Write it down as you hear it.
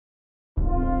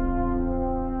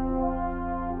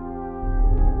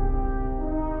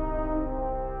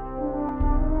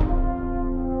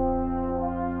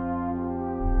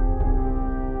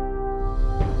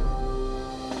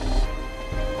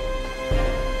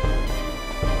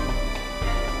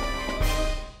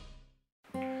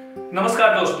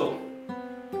नमस्कार दोस्तों,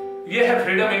 यह है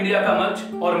फ्रीडम इंडिया का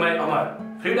मंच और मैं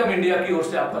अमर फ्रीडम इंडिया की ओर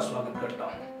से आपका स्वागत करता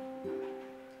हूं।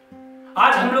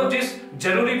 आज हम लोग जिस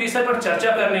जरूरी विषय पर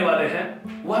चर्चा करने वाले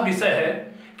हैं वह विषय है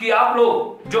कि आप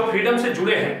लोग जो फ्रीडम से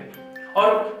जुड़े हैं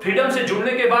और फ्रीडम से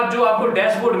जुड़ने के बाद जो आपको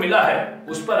डैशबोर्ड मिला है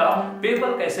उस पर आप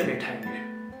पेपल कैसे बैठाएंगे।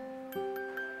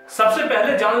 सबसे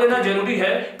पहले जान लेना जरूरी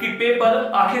है कि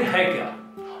पेपल आखिर है क्या,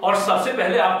 और सबसे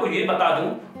पहले आपको यह बता दूं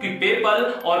कि पेपल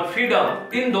और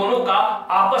फ्रीडम इन दोनों का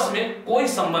आपस में कोई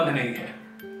संबंध नहीं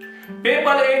है।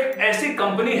 पेपल एक ऐसी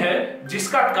कंपनी है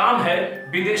जिसका काम है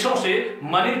विदेशों से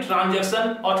मनी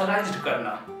ट्रांजैक्शन ऑथराइज्ड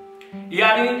करना,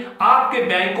 यानी आपके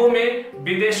बैंकों में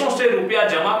विदेशों से रुपया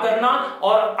जमा करना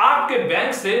और आपके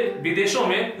बैंक से विदेशों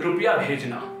में रुपया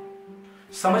भेजना।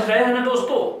 समझ रहे हैं ना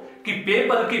दोस्तों कि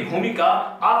पेपल की भूमिका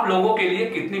आप लोगों के लिए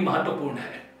कितनी महत्वपूर्ण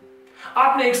है।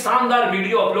 आपने एक शानदार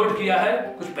वीडियो अपलोड किया है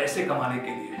कुछ पैसे कमाने के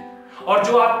लिए, और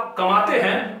जो आप कमाते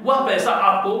हैं वह पैसा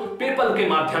आपको पेपल के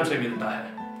माध्यम से मिलता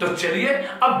है। तो चलिए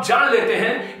अब जान लेते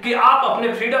हैं कि आप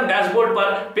अपने फ्रीडम डैशबोर्ड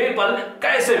पर पेपल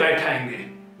कैसे बैठाएंगे।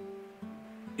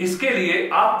 इसके लिए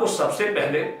आपको सबसे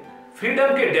पहले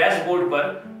फ्रीडम के डैशबोर्ड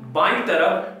पर बाईं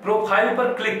तरफ प्रोफाइल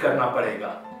पर क्लिक करना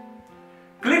पड़ेगा।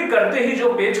 क्लिक करते ही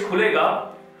जो पेज खुलेगा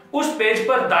उस पेज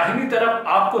पर दाहिनी तरफ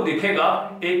आपको दिखेगा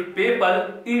एक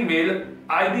पेपल ईमेल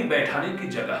आईडी बैठाने की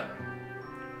जगह।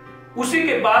 उसी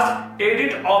के पास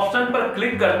एडिट ऑप्शन पर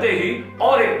क्लिक करते ही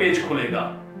और एक पेज खुलेगा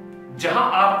जहां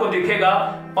आपको दिखेगा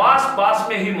पास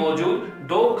में ही मौजूद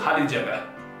दो खाली जगह,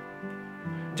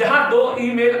 जहां दो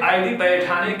ईमेल आईडी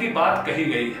बैठाने की बात कही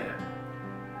गई है।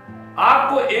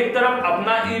 आपको एक तरफ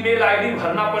अपना ईमेल आईडी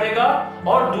भरना पड़ेगा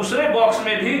और दूसरे बॉक्स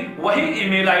में भी वही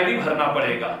ईमेल आईडी भरना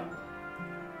पड़ेगा।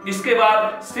 इसके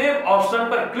बाद सेव ऑप्शन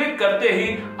पर क्लिक करते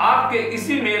ही आपके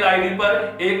इसी मेल आईडी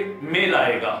पर एक मेल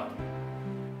आएगा।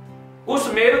 उस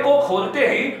मेल को खोलते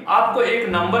ही आपको एक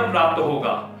नंबर प्राप्त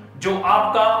होगा जो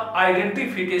आपका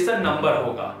आइडेंटिफिकेशन नंबर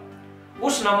होगा।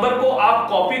 उस नंबर को आप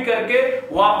कॉपी करके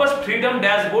वापस फ्रीडम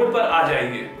डैशबोर्ड पर आ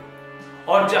जाइए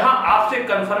और जहां आपसे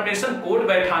कंफर्मेशन कोड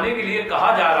बैठाने के लिए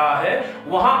कहा जा रहा है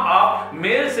वहां आप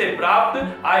मेल से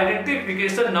प्राप्त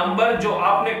आइडेंटिफिकेशन नंबर जो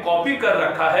आपने कॉपी कर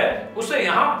रखा है उसे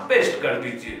यहां पेस्ट कर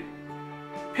दीजिए।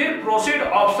 फिर प्रोसीड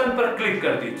ऑप्शन पर क्लिक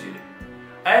कर दीजिए।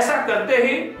 ऐसा करते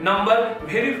ही नंबर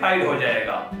वेरीफाइड हो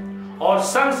जाएगा और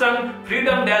संग संग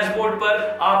फ्रीडम डैशबोर्ड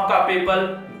पर आपका पेपल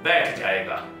बैठ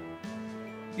जाएगा।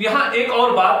 यहां एक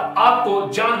और बात आपको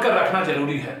जानकर रखना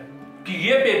जरूरी है कि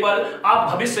ये पेपल आप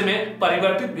भविष्य में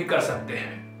परिवर्तित भी कर सकते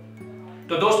हैं।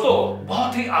 तो दोस्तों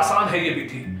बहुत ही आसान है ये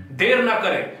विधि, देर ना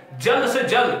करें, जल्द से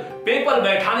जल्द पेपल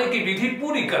बैठाने की विधि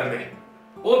पूरी कर लें,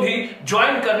 वो भी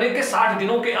ज्वाइन करने के 60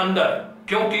 दिनों के अंदर,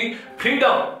 क्योंकि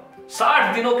फ्रीडम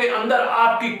 60 दिनों के अंदर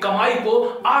आपकी कमाई को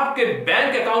आपके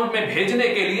बैंक अकाउंट में भेजने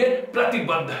के लिए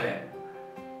प्रतिबद्ध है।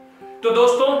 तो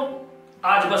दोस्तों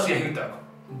आज बस यहीं तक,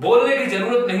 बोलने की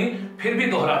जरूरत नहीं, फिर भी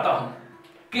दोहराता हूं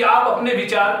कि आप अपने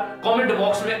विचार कमेंट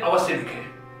बॉक्स में अवश्य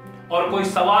लिखें, और कोई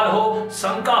सवाल हो,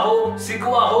 शंका हो,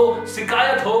 शिकवा हो,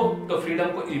 शिकायत हो तो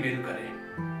फ्रीडम को ईमेल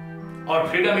करें और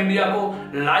फ्रीडम इंडिया को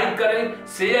लाइक करें,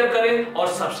 शेयर करें और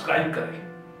सब्सक्राइब करें।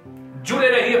 जुड़े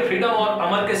रहिए फ्रीडम और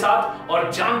अमर के साथ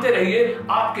और जानते रहिए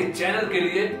आपके चैनल के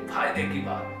लिए फायदे की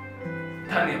बात।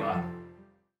 धन्यवाद।